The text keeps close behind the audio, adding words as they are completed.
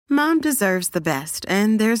Mom deserves the best,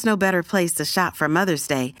 and there's no better place to shop for Mother's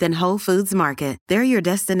Day than Whole Foods Market. They're your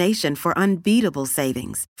destination for unbeatable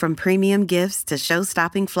savings, from premium gifts to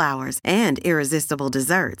show-stopping flowers and irresistible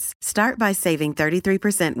desserts. Start by saving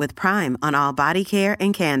 33% with Prime on all body care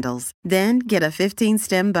and candles. Then get a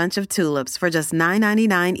 15-stem bunch of tulips for just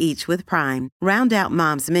 $9.99 each with Prime. Round out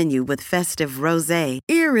Mom's menu with festive rosé,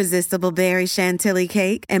 irresistible berry chantilly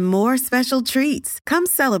cake, and more special treats. Come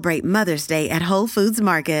celebrate Mother's Day at Whole Foods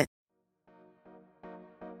Market.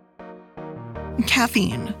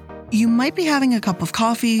 Caffeine. You might be having a cup of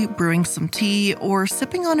coffee, brewing some tea, or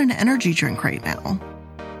sipping on an energy drink right now.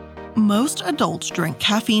 Most adults drink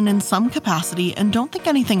caffeine in some capacity and don't think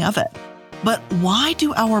anything of it. But why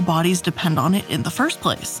do our bodies depend on it in the first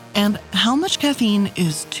place? And how much caffeine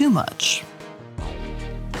is too much?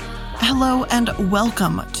 Hello and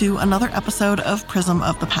welcome to another episode of Prism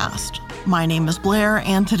of the Past. My name is Blair,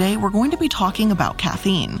 and today we're going to be talking about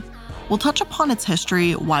caffeine. We'll touch upon its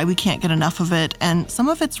history, why we can't get enough of it, and some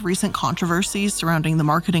of its recent controversies surrounding the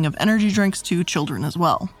marketing of energy drinks to children as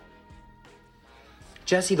well.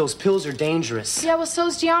 Jesse, those pills are dangerous. Yeah, well,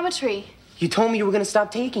 so's geometry. You told me you were going to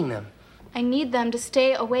stop taking them. I need them to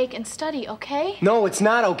stay awake and study, okay? No, it's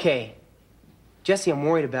not okay. Jesse, I'm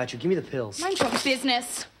worried about you. Give me the pills. Mind your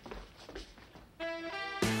business.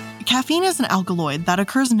 Caffeine is an alkaloid that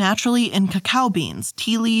occurs naturally in cacao beans,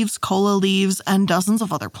 tea leaves, cola leaves, and dozens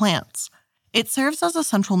of other plants. It serves as a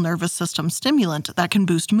central nervous system stimulant that can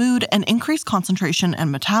boost mood and increase concentration and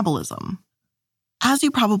metabolism. As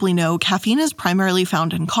you probably know, caffeine is primarily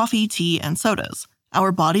found in coffee, tea, and sodas.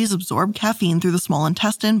 Our bodies absorb caffeine through the small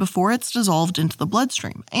intestine before it's dissolved into the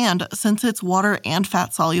bloodstream, and since it's water and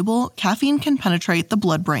fat soluble, caffeine can penetrate the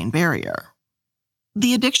blood-brain barrier.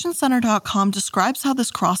 TheAddictionCenter.com describes how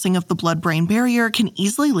this crossing of the blood-brain barrier can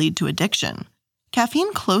easily lead to addiction.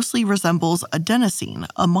 Caffeine closely resembles adenosine,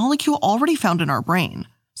 a molecule already found in our brain,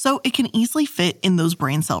 so it can easily fit in those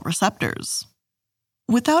brain cell receptors.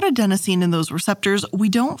 Without adenosine in those receptors, we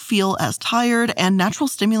don't feel as tired, and natural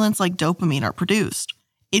stimulants like dopamine are produced.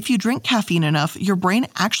 If you drink caffeine enough, your brain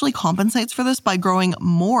actually compensates for this by growing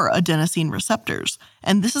more adenosine receptors,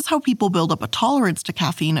 and this is how people build up a tolerance to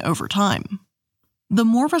caffeine over time. The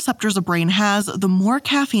more receptors a brain has, the more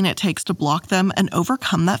caffeine it takes to block them and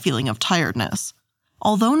overcome that feeling of tiredness.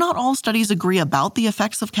 Although not all studies agree about the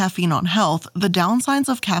effects of caffeine on health, the downsides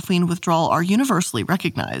of caffeine withdrawal are universally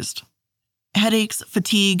recognized. Headaches,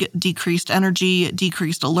 fatigue, decreased energy,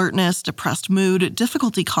 decreased alertness, depressed mood,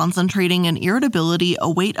 difficulty concentrating, and irritability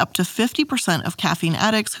await up to 50% of caffeine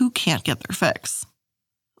addicts who can't get their fix.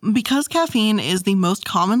 Because caffeine is the most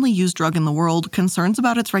commonly used drug in the world, concerns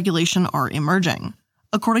about its regulation are emerging.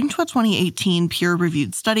 According to a 2018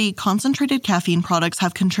 peer-reviewed study, concentrated caffeine products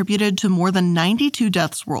have contributed to more than 92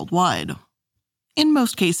 deaths worldwide. In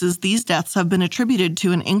most cases, these deaths have been attributed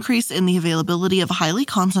to an increase in the availability of highly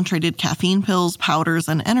concentrated caffeine pills, powders,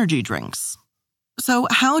 and energy drinks. So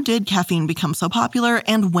how did caffeine become so popular,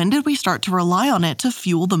 and when did we start to rely on it to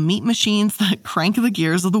fuel the meat machines that crank the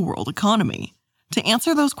gears of the world economy? To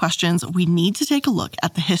answer those questions, we need to take a look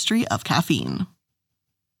at the history of caffeine.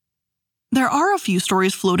 There are a few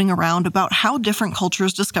stories floating around about how different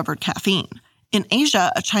cultures discovered caffeine. In Asia,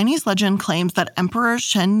 a Chinese legend claims that Emperor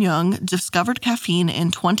Shen Yong discovered caffeine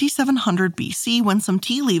in 2700 BC when some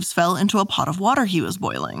tea leaves fell into a pot of water he was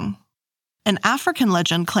boiling. An African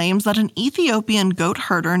legend claims that an Ethiopian goat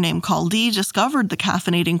herder named Kaldi discovered the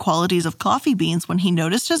caffeinating qualities of coffee beans when he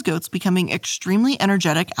noticed his goats becoming extremely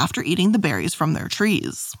energetic after eating the berries from their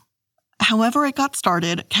trees. However it got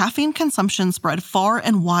started, caffeine consumption spread far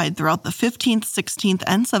and wide throughout the 15th, 16th,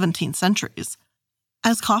 and 17th centuries.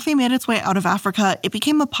 As coffee made its way out of Africa, it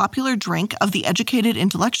became a popular drink of the educated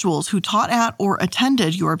intellectuals who taught at or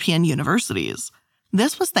attended European universities.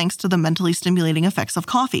 This was thanks to the mentally stimulating effects of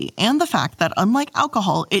coffee and the fact that, unlike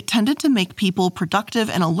alcohol, it tended to make people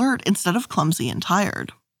productive and alert instead of clumsy and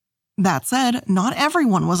tired. That said, not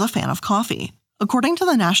everyone was a fan of coffee. According to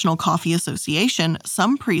the National Coffee Association,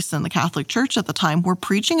 some priests in the Catholic Church at the time were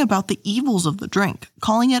preaching about the evils of the drink,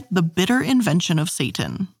 calling it the bitter invention of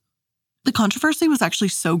Satan. The controversy was actually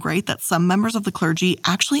so great that some members of the clergy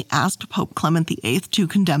actually asked Pope Clement VIII to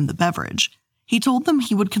condemn the beverage. He told them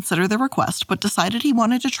he would consider their request, but decided he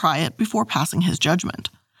wanted to try it before passing his judgment.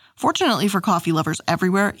 Fortunately for coffee lovers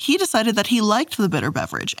everywhere, he decided that he liked the bitter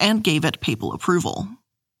beverage and gave it papal approval.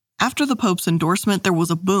 After the Pope's endorsement, there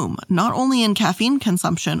was a boom, not only in caffeine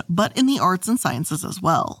consumption, but in the arts and sciences as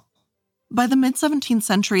well. By the mid-17th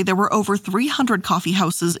century, there were over 300 coffee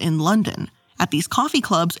houses in London. At these coffee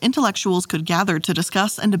clubs, intellectuals could gather to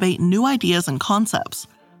discuss and debate new ideas and concepts.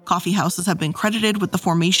 Coffee houses have been credited with the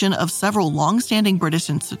formation of several long-standing British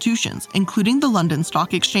institutions, including the London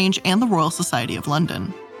Stock Exchange and the Royal Society of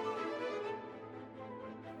London.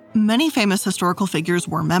 Many famous historical figures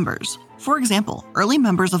were members. For example, early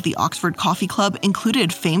members of the Oxford Coffee Club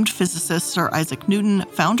included famed physicist Sir Isaac Newton,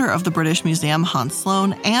 founder of the British Museum Hans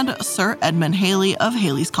Sloane, and Sir Edmund Halley of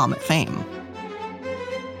Halley's Comet fame.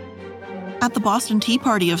 At the Boston Tea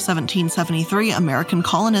Party of 1773, American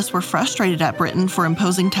colonists were frustrated at Britain for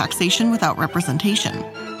imposing taxation without representation.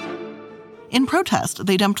 In protest,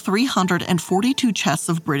 they dumped 342 chests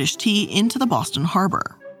of British tea into the Boston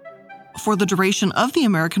Harbor. For the duration of the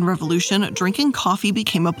American Revolution, drinking coffee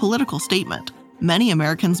became a political statement. Many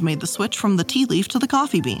Americans made the switch from the tea leaf to the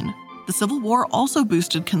coffee bean. The Civil War also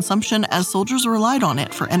boosted consumption as soldiers relied on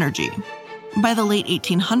it for energy. By the late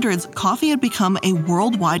 1800s, coffee had become a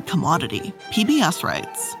worldwide commodity, PBS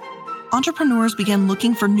writes. Entrepreneurs began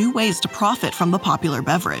looking for new ways to profit from the popular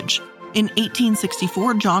beverage. In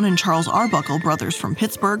 1864, John and Charles Arbuckle, brothers from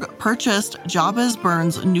Pittsburgh, purchased Jabez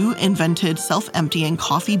Burns' new invented self-emptying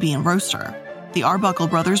coffee bean roaster. The Arbuckle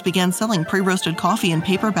brothers began selling pre-roasted coffee in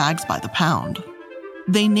paper bags by the pound.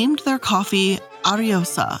 They named their coffee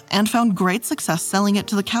Ariosa and found great success selling it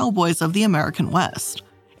to the cowboys of the American West.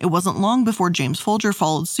 It wasn't long before James Folger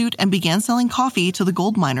followed suit and began selling coffee to the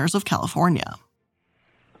gold miners of California.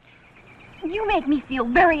 You make me feel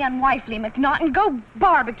very unwifely, McNaughton. Go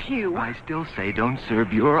barbecue. I still say don't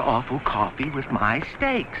serve your awful coffee with my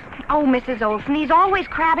steaks. Oh, Mrs. Olson, he's always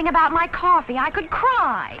crabbing about my coffee. I could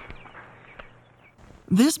cry.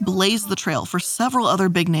 This blazed the trail for several other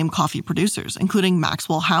big-name coffee producers, including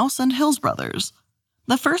Maxwell House and Hills Brothers.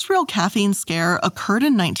 The first real caffeine scare occurred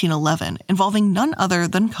in 1911, involving none other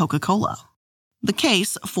than Coca-Cola. The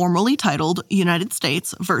case, formally titled United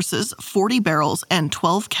States versus 40 barrels and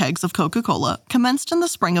 12 kegs of Coca-Cola, commenced in the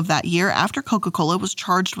spring of that year after Coca-Cola was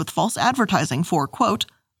charged with false advertising for, quote,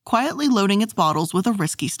 quietly loading its bottles with a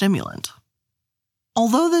risky stimulant.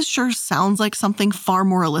 Although this sure sounds like something far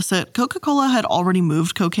more illicit, Coca-Cola had already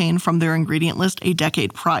moved cocaine from their ingredient list a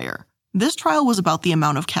decade prior. This trial was about the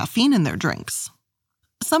amount of caffeine in their drinks.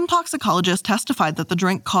 Some toxicologists testified that the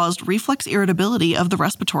drink caused reflex irritability of the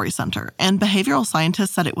respiratory center, and behavioral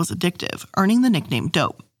scientists said it was addictive, earning the nickname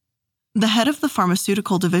dope. The head of the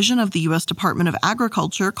pharmaceutical division of the U.S. Department of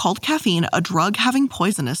Agriculture called caffeine a drug having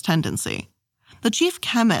poisonous tendency. The chief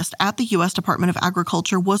chemist at the U.S. Department of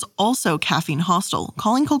Agriculture was also caffeine hostile,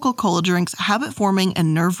 calling Coca-Cola drinks habit-forming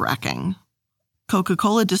and nerve-wracking.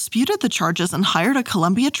 Coca-Cola disputed the charges and hired a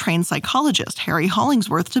Columbia-trained psychologist, Harry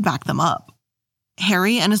Hollingsworth, to back them up.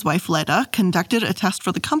 Harry and his wife Leda conducted a test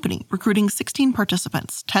for the company, recruiting 16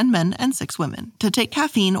 participants, 10 men and 6 women, to take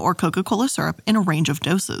caffeine or Coca-Cola syrup in a range of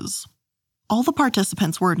doses. All the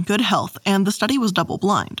participants were in good health, and the study was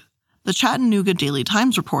double-blind. The Chattanooga Daily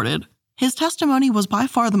Times reported, his testimony was by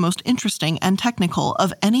far the most interesting and technical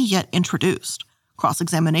of any yet introduced.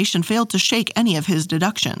 Cross-examination failed to shake any of his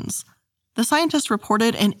deductions. The scientist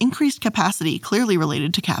reported an increased capacity clearly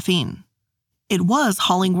related to caffeine. It was,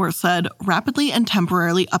 Hollingworth said, rapidly and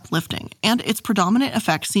temporarily uplifting, and its predominant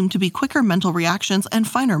effects seemed to be quicker mental reactions and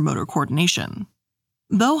finer motor coordination.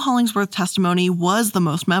 Though Hollingsworth's testimony was the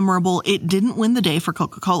most memorable, it didn't win the day for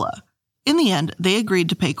Coca-Cola. In the end, they agreed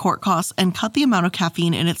to pay court costs and cut the amount of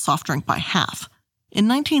caffeine in its soft drink by half. In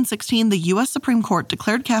 1916, the U.S. Supreme Court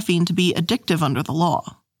declared caffeine to be addictive under the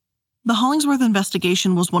law. The Hollingsworth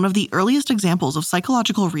investigation was one of the earliest examples of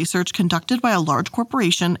psychological research conducted by a large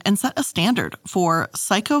corporation and set a standard for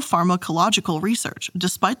psychopharmacological research,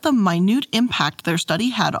 despite the minute impact their study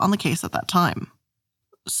had on the case at that time.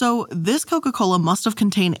 So this Coca-Cola must have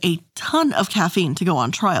contained a ton of caffeine to go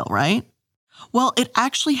on trial, right? Well, it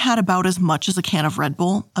actually had about as much as a can of Red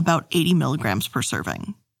Bull, about 80 milligrams per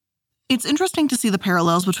serving. It's interesting to see the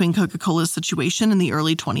parallels between Coca-Cola's situation in the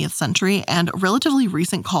early 20th century and relatively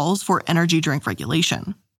recent calls for energy drink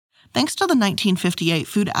regulation. Thanks to the 1958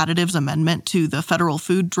 Food Additives Amendment to the Federal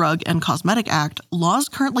Food, Drug, and Cosmetic Act, laws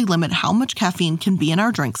currently limit how much caffeine can be in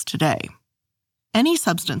our drinks today. Any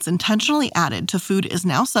substance intentionally added to food is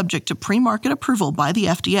now subject to pre-market approval by the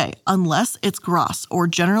FDA unless it's GRAS, or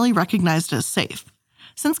generally recognized as safe.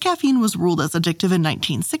 Since caffeine was ruled as addictive in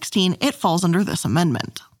 1916, it falls under this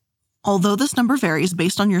amendment. Although this number varies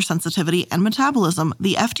based on your sensitivity and metabolism,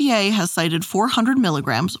 the FDA has cited 400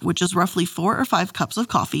 milligrams, which is roughly 4 or 5 cups of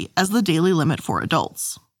coffee, as the daily limit for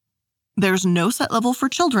adults. There's no set level for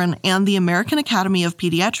children, and the American Academy of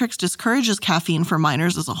Pediatrics discourages caffeine for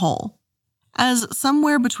minors as a whole. As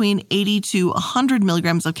somewhere between 80 to 100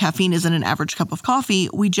 milligrams of caffeine is in an average cup of coffee,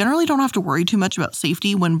 we generally don't have to worry too much about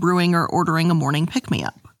safety when brewing or ordering a morning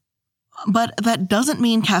pick-me-up. But that doesn't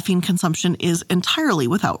mean caffeine consumption is entirely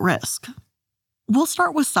without risk. We'll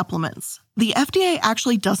start with supplements. The FDA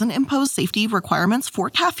actually doesn't impose safety requirements for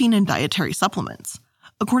caffeine in dietary supplements.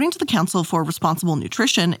 According to the Council for Responsible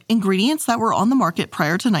Nutrition, ingredients that were on the market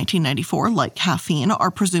prior to 1994, like caffeine,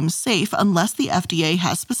 are presumed safe unless the FDA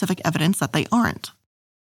has specific evidence that they aren't.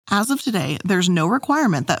 As of today, there's no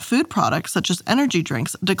requirement that food products such as energy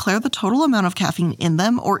drinks declare the total amount of caffeine in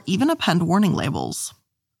them or even append warning labels.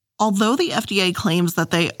 Although the FDA claims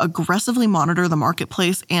that they aggressively monitor the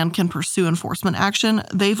marketplace and can pursue enforcement action,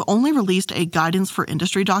 they've only released a guidance for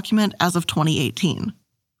industry document as of 2018.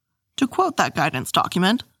 To quote that guidance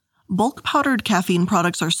document, bulk powdered caffeine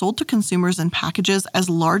products are sold to consumers in packages as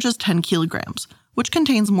large as 10 kilograms, which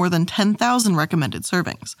contains more than 10,000 recommended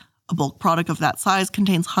servings. A bulk product of that size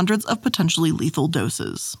contains hundreds of potentially lethal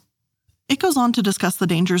doses. It goes on to discuss the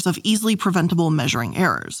dangers of easily preventable measuring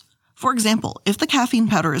errors. For example, if the caffeine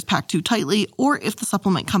powder is packed too tightly, or if the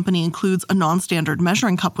supplement company includes a non-standard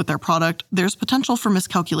measuring cup with their product, there's potential for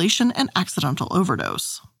miscalculation and accidental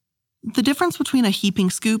overdose. The difference between a heaping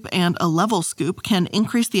scoop and a level scoop can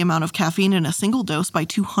increase the amount of caffeine in a single dose by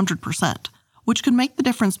 200%, which could make the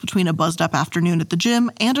difference between a buzzed-up afternoon at the gym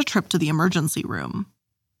and a trip to the emergency room.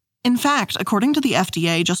 In fact, according to the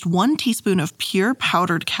FDA, just 1 teaspoon of pure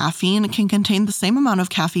powdered caffeine can contain the same amount of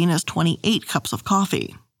caffeine as 28 cups of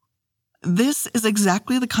coffee. This is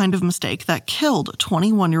exactly the kind of mistake that killed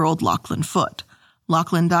 21-year-old Lachlan Foote.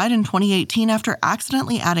 Lachlan died in 2018 after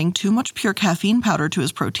accidentally adding too much pure caffeine powder to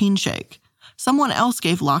his protein shake. Someone else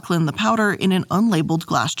gave Lachlan the powder in an unlabeled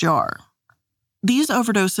glass jar. These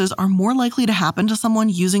overdoses are more likely to happen to someone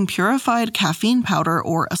using purified caffeine powder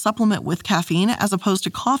or a supplement with caffeine as opposed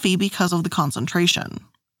to coffee because of the concentration.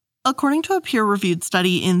 According to a peer-reviewed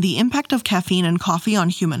study in The Impact of Caffeine and Coffee on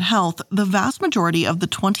Human Health, the vast majority of the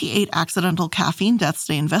 28 accidental caffeine deaths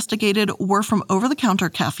they investigated were from over-the-counter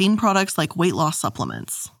caffeine products like weight loss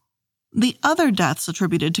supplements. The other deaths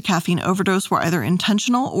attributed to caffeine overdose were either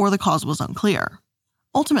intentional or the cause was unclear.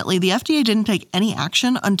 Ultimately, the FDA didn't take any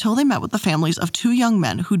action until they met with the families of 2 young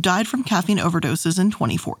men who died from caffeine overdoses in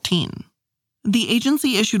 2014. The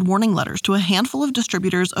agency issued warning letters to a handful of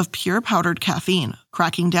distributors of pure powdered caffeine,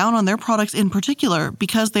 cracking down on their products in particular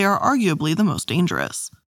because they are arguably the most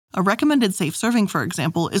dangerous. A recommended safe serving, for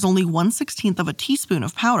example, is only 1/16 of a teaspoon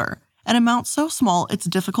of powder, an amount so small it's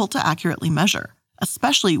difficult to accurately measure,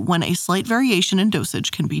 especially when a slight variation in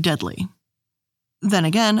dosage can be deadly. Then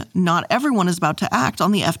again, not everyone is about to act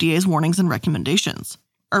on the FDA's warnings and recommendations.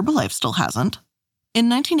 Herbalife still hasn't. In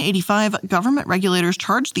 1985, government regulators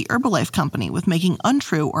charged the Herbalife company with making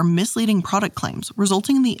untrue or misleading product claims,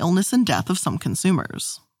 resulting in the illness and death of some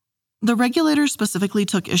consumers. The regulators specifically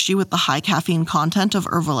took issue with the high caffeine content of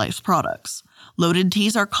Herbalife's products. Loaded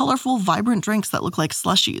teas are colorful, vibrant drinks that look like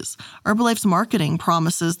slushies. Herbalife's marketing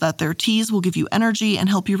promises that their teas will give you energy and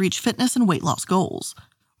help you reach fitness and weight loss goals.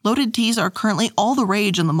 Loaded teas are currently all the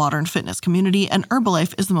rage in the modern fitness community, and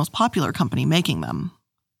Herbalife is the most popular company making them.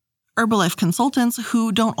 Herbalife consultants,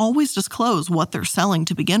 who don't always disclose what they're selling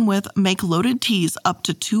to begin with, make loaded teas up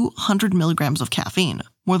to 200 milligrams of caffeine,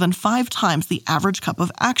 more than 5 times the average cup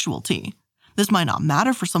of actual tea. This might not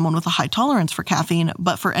matter for someone with a high tolerance for caffeine,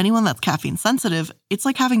 but for anyone that's caffeine sensitive, it's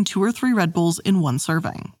like having 2 or 3 Red Bulls in one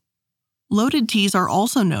serving. Loaded teas are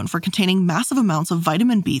also known for containing massive amounts of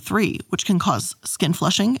vitamin B3, which can cause skin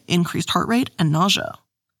flushing, increased heart rate, and nausea.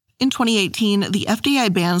 In 2018, the FDA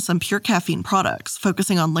banned some pure caffeine products,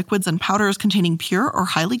 focusing on liquids and powders containing pure or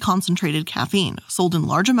highly concentrated caffeine, sold in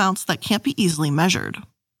large amounts that can't be easily measured.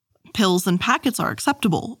 Pills and packets are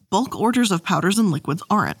acceptable, bulk orders of powders and liquids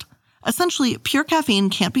aren't. Essentially, pure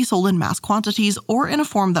caffeine can't be sold in mass quantities or in a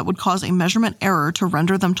form that would cause a measurement error to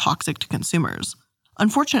render them toxic to consumers.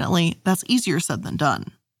 Unfortunately, that's easier said than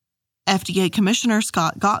done. FDA Commissioner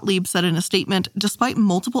Scott Gottlieb said in a statement, "Despite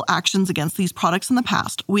multiple actions against these products in the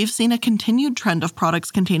past, we've seen a continued trend of products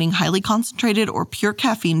containing highly concentrated or pure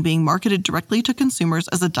caffeine being marketed directly to consumers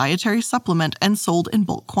as a dietary supplement and sold in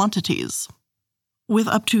bulk quantities, with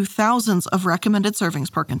up to thousands of recommended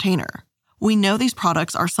servings per container. We know these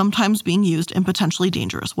products are sometimes being used in potentially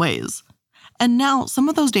dangerous ways. And now, some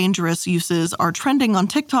of those dangerous uses are trending on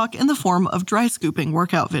TikTok in the form of dry scooping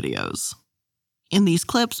workout videos. In these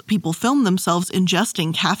clips, people film themselves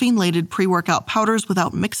ingesting caffeine-laden pre-workout powders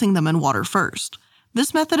without mixing them in water first.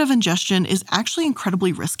 This method of ingestion is actually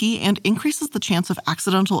incredibly risky and increases the chance of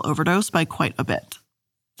accidental overdose by quite a bit.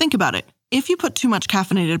 Think about it. If you put too much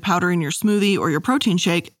caffeinated powder in your smoothie or your protein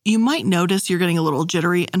shake, you might notice you're getting a little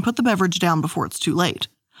jittery and put the beverage down before it's too late.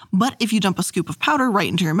 But if you dump a scoop of powder right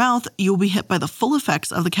into your mouth, you'll be hit by the full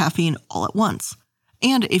effects of the caffeine all at once.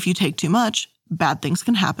 And if you take too much, bad things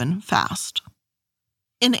can happen fast.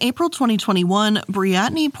 In April 2021,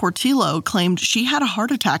 Briatney Portillo claimed she had a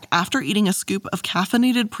heart attack after eating a scoop of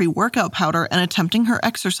caffeinated pre-workout powder and attempting her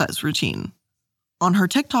exercise routine. On her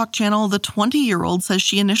TikTok channel, the 20-year-old says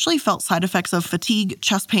she initially felt side effects of fatigue,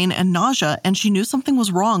 chest pain, and nausea, and she knew something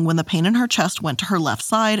was wrong when the pain in her chest went to her left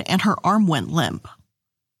side and her arm went limp.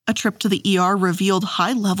 A trip to the ER revealed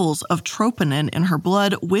high levels of troponin in her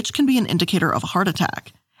blood, which can be an indicator of a heart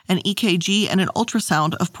attack. An EKG and an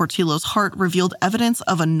ultrasound of Portillo's heart revealed evidence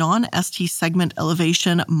of a non-ST segment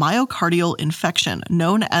elevation myocardial infection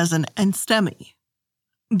known as an NSTEMI.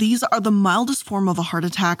 These are the mildest form of a heart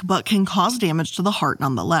attack but can cause damage to the heart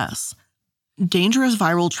nonetheless. Dangerous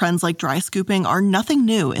viral trends like dry scooping are nothing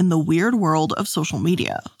new in the weird world of social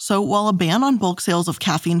media. So while a ban on bulk sales of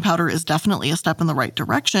caffeine powder is definitely a step in the right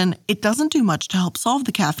direction, it doesn't do much to help solve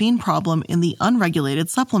the caffeine problem in the unregulated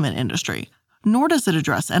supplement industry, nor does it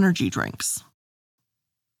address energy drinks.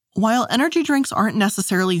 While energy drinks aren't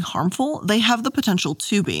necessarily harmful, they have the potential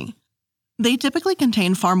to be. They typically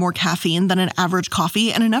contain far more caffeine than an average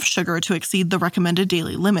coffee and enough sugar to exceed the recommended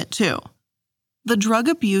daily limit, too. The Drug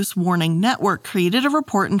Abuse Warning Network created a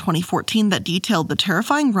report in 2014 that detailed the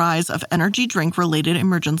terrifying rise of energy drink-related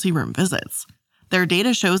emergency room visits. Their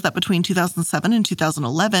data shows that between 2007 and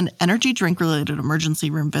 2011, energy drink-related emergency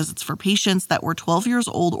room visits for patients that were 12 years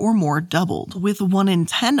old or more doubled, with 1 in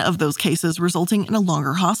 10 of those cases resulting in a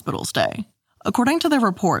longer hospital stay. According to their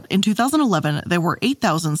report, in 2011, there were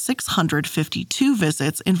 8,652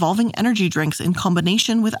 visits involving energy drinks in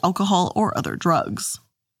combination with alcohol or other drugs.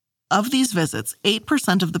 Of these visits,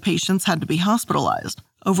 8% of the patients had to be hospitalized.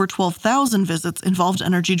 Over 12,000 visits involved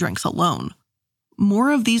energy drinks alone.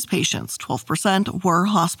 More of these patients, 12%, were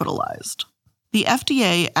hospitalized. The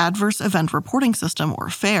FDA Adverse Event Reporting System, or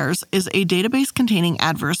FAERS, is a database containing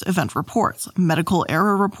adverse event reports, medical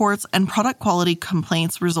error reports, and product quality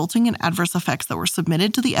complaints resulting in adverse effects that were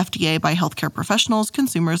submitted to the FDA by healthcare professionals,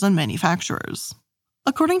 consumers, and manufacturers.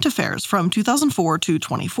 According to FAERS, from 2004 to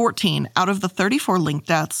 2014, out of the 34 linked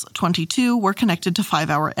deaths, 22 were connected to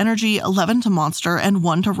 5-Hour Energy, 11 to Monster, and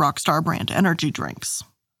 1 to Rockstar brand energy drinks.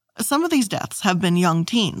 Some of these deaths have been young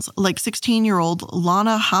teens, like 16-year-old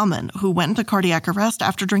Lana Hammond, who went into cardiac arrest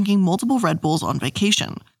after drinking multiple Red Bulls on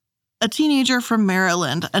vacation. A teenager from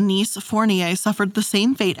Maryland, Anise Fournier, suffered the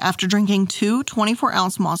same fate after drinking 2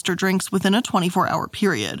 24-ounce Monster drinks within a 24-hour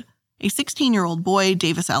period. A 16-year-old boy,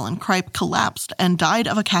 Davis Allen Kripe, collapsed and died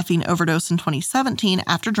of a caffeine overdose in 2017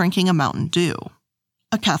 after drinking a Mountain Dew,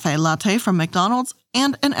 a cafe latte from McDonald's,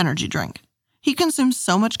 and an energy drink. He consumed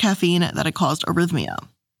so much caffeine that it caused arrhythmia.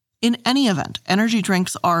 In any event, energy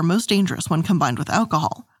drinks are most dangerous when combined with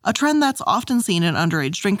alcohol, a trend that's often seen in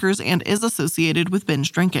underage drinkers and is associated with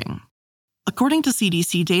binge drinking. According to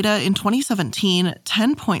CDC data, in 2017,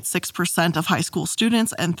 10.6% of high school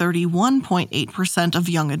students and 31.8% of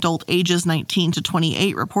young adult ages 19 to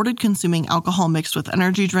 28 reported consuming alcohol mixed with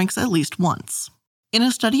energy drinks at least once. In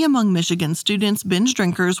a study among Michigan students, binge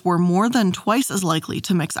drinkers were more than twice as likely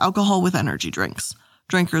to mix alcohol with energy drinks.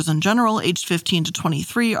 Drinkers in general, aged 15 to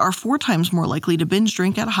 23, are 4 times more likely to binge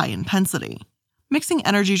drink at high intensity. Mixing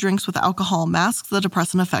energy drinks with alcohol masks the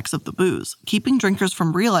depressant effects of the booze, keeping drinkers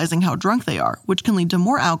from realizing how drunk they are, which can lead to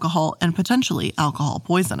more alcohol and potentially alcohol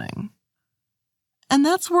poisoning. And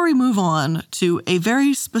that's where we move on to a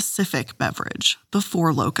very specific beverage, the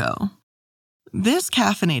Four Loko. This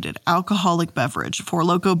caffeinated alcoholic beverage, Four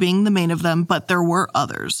Loko being the main of them, but there were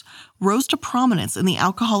others, rose to prominence in the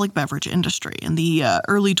alcoholic beverage industry in the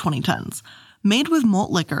early 2010s. Made with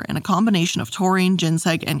malt liquor and a combination of taurine,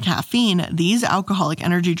 ginseng, and caffeine, these alcoholic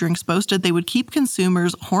energy drinks boasted they would keep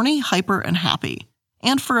consumers horny, hyper, and happy.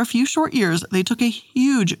 And for a few short years, they took a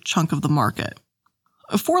huge chunk of the market.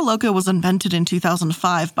 Four Loko was invented in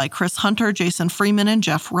 2005 by Chris Hunter, Jason Freeman, and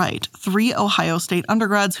Jeff Wright, 3 Ohio State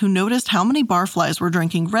undergrads who noticed how many barflies were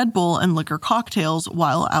drinking Red Bull and liquor cocktails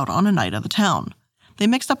while out on a night of the town. They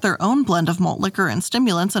mixed up their own blend of malt liquor and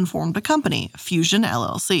stimulants and formed a company, Fusion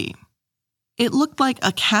LLC. It looked like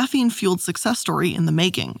a caffeine-fueled success story in the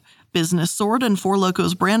making. Business soared and Four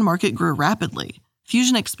Loko's brand market grew rapidly.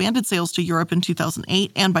 Fusion expanded sales to Europe in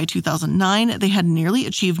 2008, and by 2009, they had nearly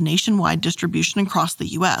achieved nationwide distribution across the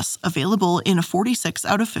U.S., available in 46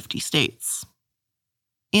 out of 50 states.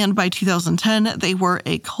 And by 2010, they were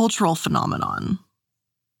a cultural phenomenon.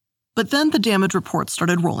 But then the damage reports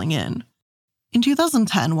started rolling in. In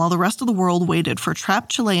 2010, while the rest of the world waited for trapped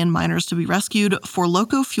Chilean miners to be rescued, Four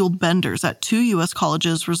Loko-fueled benders at 2 U.S.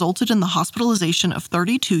 colleges resulted in the hospitalization of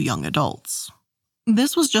 32 young adults.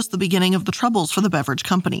 This was just the beginning of the troubles for the beverage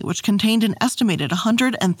company, which contained an estimated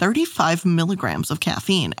 135 milligrams of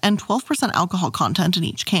caffeine and 12% alcohol content in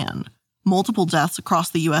each can. Multiple deaths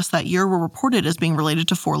across the U.S. that year were reported as being related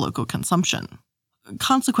to Four Loko consumption.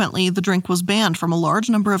 Consequently, the drink was banned from a large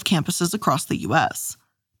number of campuses across the U.S.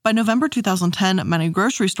 By November 2010, many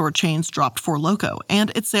grocery store chains dropped Four Loko,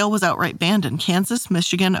 and its sale was outright banned in Kansas,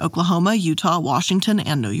 Michigan, Oklahoma, Utah, Washington,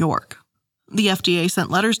 and New York. The FDA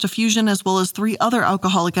sent letters to Fusion as well as 3 other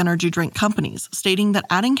alcoholic energy drink companies, stating that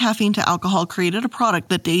adding caffeine to alcohol created a product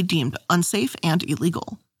that they deemed unsafe and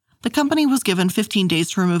illegal. The company was given 15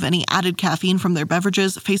 days to remove any added caffeine from their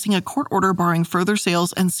beverages, facing a court order barring further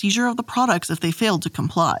sales and seizure of the products if they failed to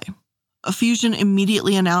comply. Fusion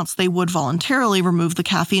immediately announced they would voluntarily remove the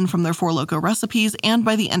caffeine from their Four Loko recipes, and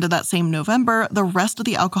by the end of that same November, the rest of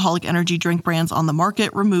the alcoholic energy drink brands on the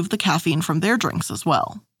market removed the caffeine from their drinks as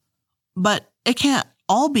well. But it can't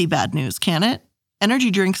all be bad news, can it?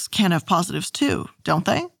 Energy drinks can have positives too, don't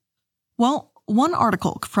they? Well, one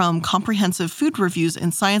article from Comprehensive Food Reviews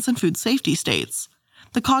in Science and Food Safety states,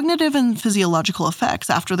 the cognitive and physiological effects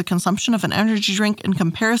after the consumption of an energy drink in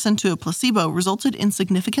comparison to a placebo resulted in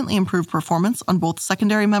significantly improved performance on both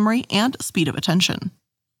secondary memory and speed of attention.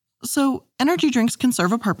 So, energy drinks can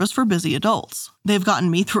serve a purpose for busy adults. They've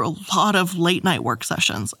gotten me through a lot of late-night work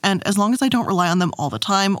sessions, and as long as I don't rely on them all the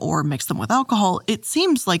time or mix them with alcohol, it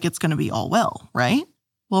seems like it's going to be all well, right?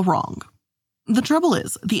 Well, wrong. The trouble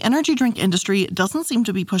is, the energy drink industry doesn't seem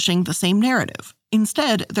to be pushing the same narrative.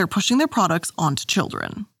 Instead, they're pushing their products onto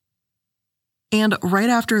children. And right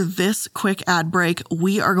after this quick ad break,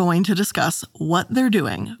 we are going to discuss what they're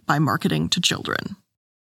doing by marketing to children.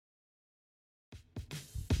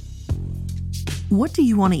 What do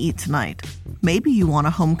you want to eat tonight? Maybe you want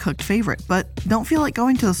a home-cooked favorite, but don't feel like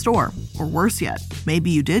going to the store. Or worse yet,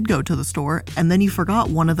 maybe you did go to the store and then you forgot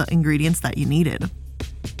one of the ingredients that you needed.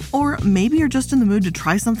 Or maybe you're just in the mood to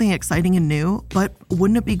try something exciting and new, but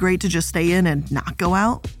wouldn't it be great to just stay in and not go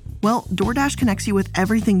out? Well, DoorDash connects you with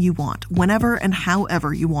everything you want, whenever and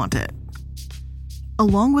however you want it.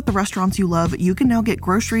 Along with the restaurants you love, you can now get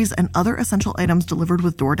groceries and other essential items delivered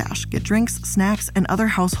with DoorDash, get drinks, snacks, and other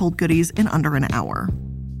household goodies in under an hour.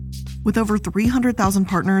 With over 300,000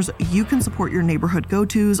 partners, you can support your neighborhood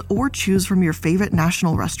go-tos or choose from your favorite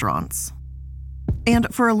national restaurants.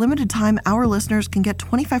 And for a limited time, our listeners can get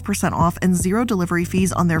 25% off and 0 delivery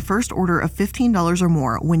fees on their first order of $15 or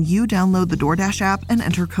more when you download the DoorDash app and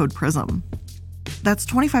enter code PRISM. That's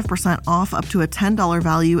 25% off up to a $10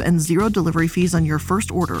 value and 0 delivery fees on your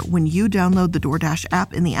first order when you download the DoorDash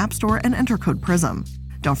app in the App Store and enter code PRISM.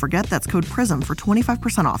 Don't forget that's code PRISM for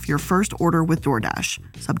 25% off your first order with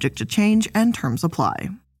DoorDash. Subject to change and terms apply.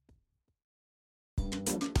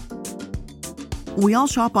 We all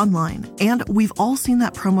shop online, and we've all seen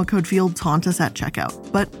that promo code field taunt us at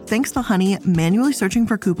checkout. But thanks to Honey, manually searching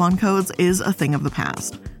for coupon codes is a thing of the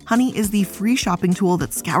past. Honey is the free shopping tool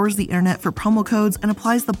that scours the internet for promo codes and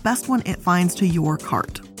applies the best one it finds to your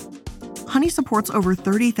cart. Honey supports over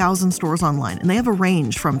 30,000 stores online, and they have a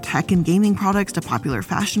range from tech and gaming products to popular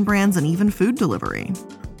fashion brands and even food delivery.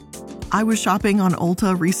 I was shopping on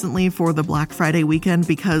Ulta recently for the Black Friday weekend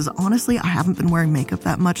because honestly, I haven't been wearing makeup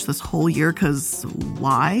that much this whole year because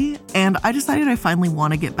why? And I decided I finally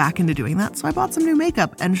want to get back into doing that, so I bought some new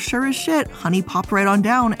makeup, and sure as shit, Honey popped right on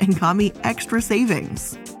down and got me extra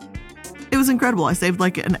savings. It was incredible. I saved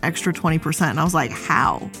like an extra 20%, and I was like,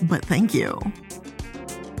 how? But thank you.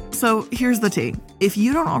 So here's the tea. If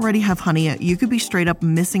you don't already have Honey, you could be straight up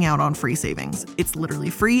missing out on free savings. It's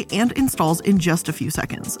literally free and installs in just a few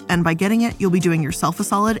seconds. And by getting it, you'll be doing yourself a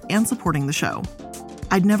solid and supporting the show.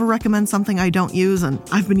 I'd never recommend something I don't use, and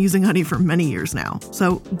I've been using Honey for many years now.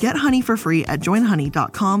 So get Honey for free at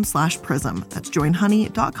joinhoney.com/prism. That's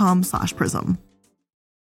joinhoney.com/prism.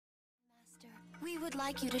 We would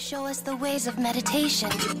like you to show us the ways of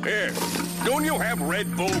meditation. Here, don't you have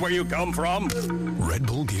Red Bull where you come from? Red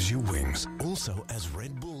Bull gives you wings. Also, as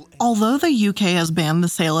Red Bull... Although the UK has banned the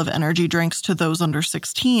sale of energy drinks to those under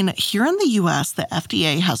 16, here in the US, the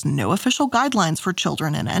FDA has no official guidelines for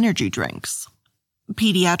children and energy drinks.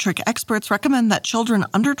 Pediatric experts recommend that children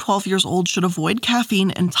under 12 years old should avoid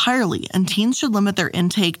caffeine entirely, and teens should limit their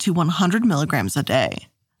intake to 100 milligrams a day.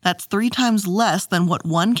 That's 3 times less than what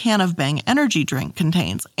 1 can of Bang energy drink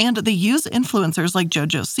contains, and they use influencers like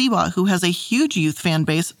JoJo Siwa, who has a huge youth fan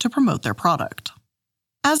base, to promote their product.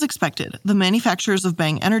 As expected, the manufacturers of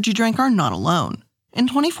Bang energy drink are not alone. In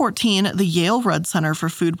 2014, the Yale Rudd Center for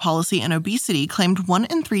Food Policy and Obesity claimed 1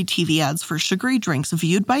 in 3 TV ads for sugary drinks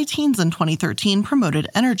viewed by teens in 2013 promoted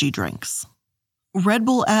energy drinks. Red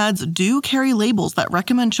Bull ads do carry labels that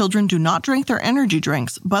recommend children do not drink their energy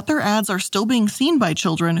drinks, but their ads are still being seen by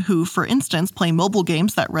children who, for instance, play mobile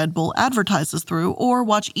games that Red Bull advertises through or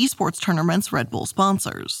watch esports tournaments Red Bull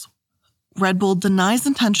sponsors. Red Bull denies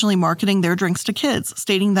intentionally marketing their drinks to kids,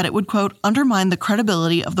 stating that it would, quote, undermine the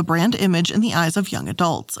credibility of the brand image in the eyes of young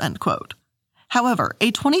adults, end quote. However,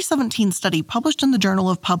 a 2017 study published in the Journal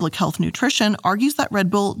of Public Health Nutrition argues that Red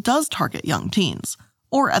Bull does target young teens,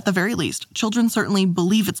 or at the very least, children certainly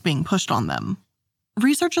believe it's being pushed on them.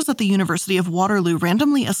 Researchers at the University of Waterloo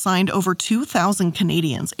randomly assigned over 2,000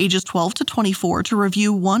 Canadians ages 12 to 24 to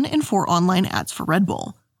review 1 in 4 online ads for Red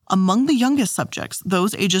Bull. Among the youngest subjects,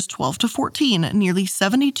 those ages 12 to 14, nearly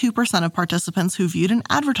 72% of participants who viewed an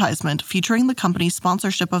advertisement featuring the company's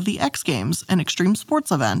sponsorship of the X Games, an extreme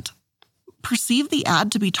sports event, perceived the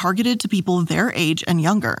ad to be targeted to people their age and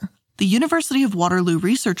younger. The University of Waterloo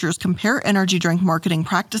researchers compare energy drink marketing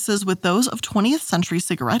practices with those of 20th century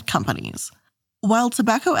cigarette companies. While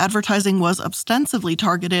tobacco advertising was ostensibly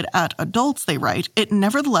targeted at adults, they write, it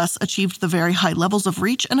nevertheless achieved the very high levels of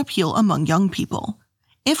reach and appeal among young people.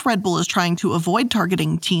 If Red Bull is trying to avoid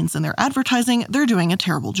targeting teens in their advertising, they're doing a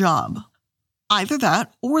terrible job. Either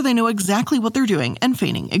that, or they know exactly what they're doing and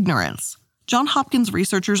feigning ignorance. Johns Hopkins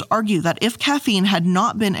researchers argue that if caffeine had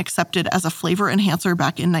not been accepted as a flavor enhancer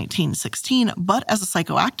back in 1916, but as a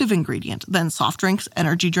psychoactive ingredient, then soft drinks,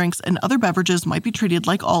 energy drinks, and other beverages might be treated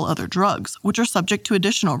like all other drugs, which are subject to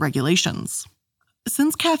additional regulations.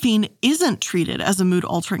 Since caffeine isn't treated as a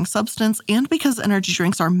mood-altering substance, and because energy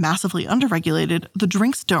drinks are massively underregulated, the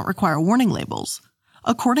drinks don't require warning labels.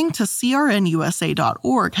 According to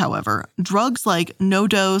crnusa.org, however, drugs like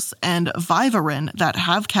No-Dose and Vivarin that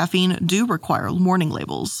have caffeine do require warning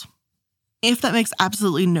labels. If that makes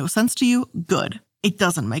absolutely no sense to you, good. It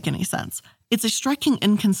doesn't make any sense. It's a striking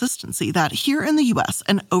inconsistency that here in the US,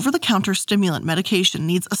 an over-the-counter stimulant medication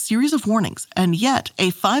needs a series of warnings, and yet a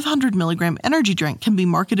 500 milligram energy drink can be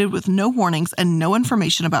marketed with no warnings and no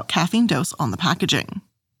information about caffeine dose on the packaging.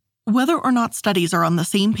 Whether or not studies are on the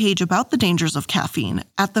same page about the dangers of caffeine,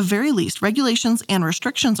 at the very least, regulations and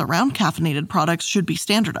restrictions around caffeinated products should be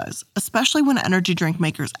standardized, especially when energy drink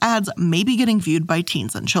makers' ads may be getting viewed by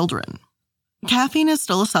teens and children. Caffeine is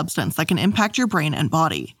still a substance that can impact your brain and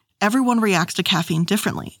body. Everyone reacts to caffeine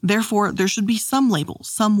differently, therefore there should be some label,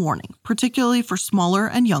 some warning, particularly for smaller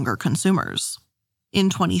and younger consumers. In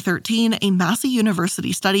 2013, a Massey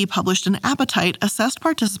University study published in Appetite assessed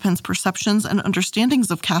participants' perceptions and understandings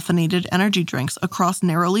of caffeinated energy drinks across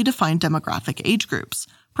narrowly defined demographic age groups,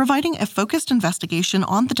 providing a focused investigation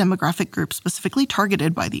on the demographic group specifically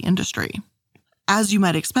targeted by the industry. As you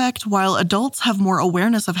might expect, while adults have more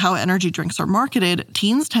awareness of how energy drinks are marketed,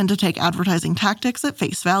 teens tend to take advertising tactics at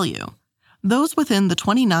face value. Those within the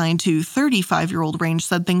 29 to 35-year-old range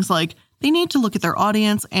said things like, they need to look at their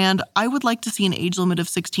audience, and I would like to see an age limit of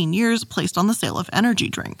 16 years placed on the sale of energy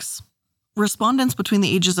drinks. Respondents between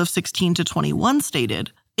the ages of 16 to 21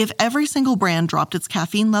 stated, if every single brand dropped its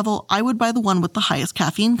caffeine level, I would buy the one with the highest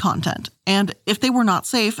caffeine content, and if they were not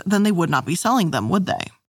safe, then they would not be selling them, would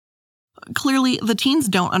they? Clearly, the teens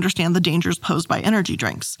don't understand the dangers posed by energy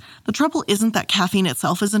drinks. The trouble isn't that caffeine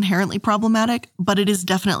itself is inherently problematic, but it is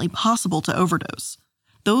definitely possible to overdose.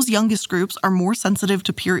 Those youngest groups are more sensitive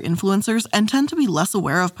to peer influencers and tend to be less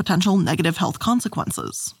aware of potential negative health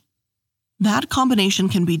consequences. That combination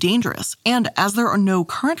can be dangerous, and as there are no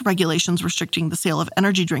current regulations restricting the sale of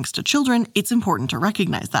energy drinks to children, it's important to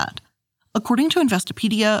recognize that. According to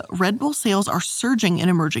Investopedia, Red Bull sales are surging in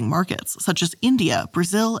emerging markets, such as India,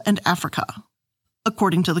 Brazil, and Africa.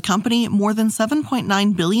 According to the company, more than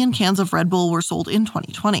 7.9 billion cans of Red Bull were sold in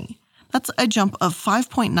 2020. That's a jump of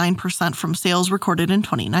 5.9% from sales recorded in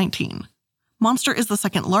 2019. Monster is the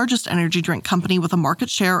second largest energy drink company with a market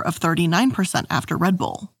share of 39% after Red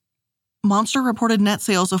Bull. Monster reported net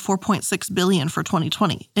sales of $4.6 billion for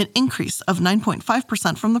 2020, an increase of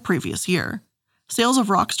 9.5% from the previous year. Sales of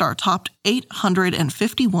Rockstar topped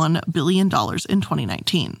 $851 billion in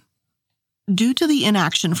 2019. Due to the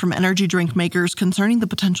inaction from energy drink makers concerning the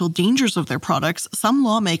potential dangers of their products, some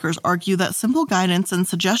lawmakers argue that simple guidance and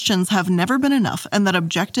suggestions have never been enough and that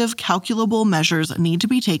objective, calculable measures need to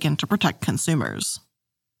be taken to protect consumers.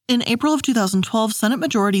 In April of 2012, Senate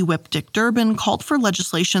Majority Whip Dick Durbin called for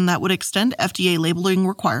legislation that would extend FDA labeling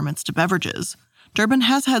requirements to beverages. Durbin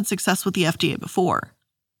has had success with the FDA before.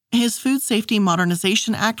 His Food Safety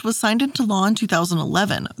Modernization Act was signed into law in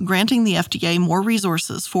 2011, granting the FDA more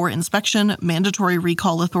resources for inspection, mandatory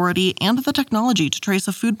recall authority, and the technology to trace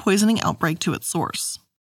a food poisoning outbreak to its source.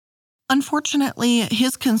 Unfortunately,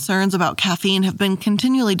 his concerns about caffeine have been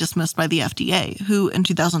continually dismissed by the FDA, who in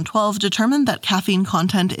 2012 determined that caffeine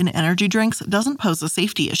content in energy drinks doesn't pose a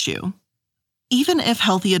safety issue. Even if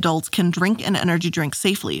healthy adults can drink an energy drink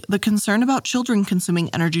safely, the concern about children consuming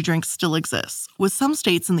energy drinks still exists, with some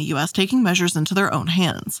states in the U.S. taking measures into their own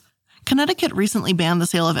hands. Connecticut recently banned the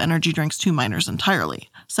sale of energy drinks to minors entirely.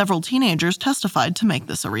 Several teenagers testified to make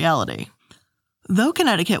this a reality. Though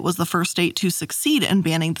Connecticut was the first state to succeed in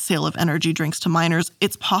banning the sale of energy drinks to minors,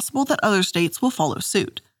 it's possible that other states will follow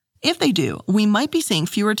suit. If they do, we might be seeing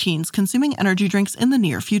fewer teens consuming energy drinks in the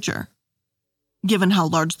near future. Given how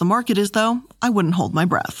large the market is, though, I wouldn't hold my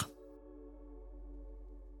breath.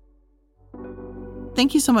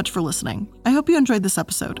 Thank you so much for listening. I hope you enjoyed this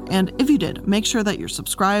episode, and if you did, make sure that you're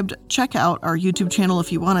subscribed, check out our YouTube channel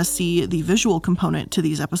if you want to see the visual component to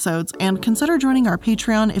these episodes, and consider joining our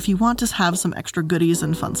Patreon if you want to have some extra goodies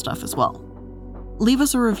and fun stuff as well. Leave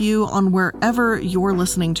us a review on wherever you're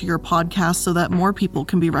listening to your podcast so that more people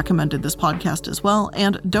can be recommended this podcast as well,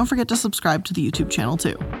 and don't forget to subscribe to the YouTube channel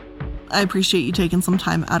too. I appreciate you taking some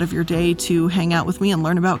time out of your day to hang out with me and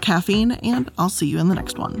learn about caffeine, and I'll see you in the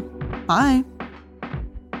next one. Bye!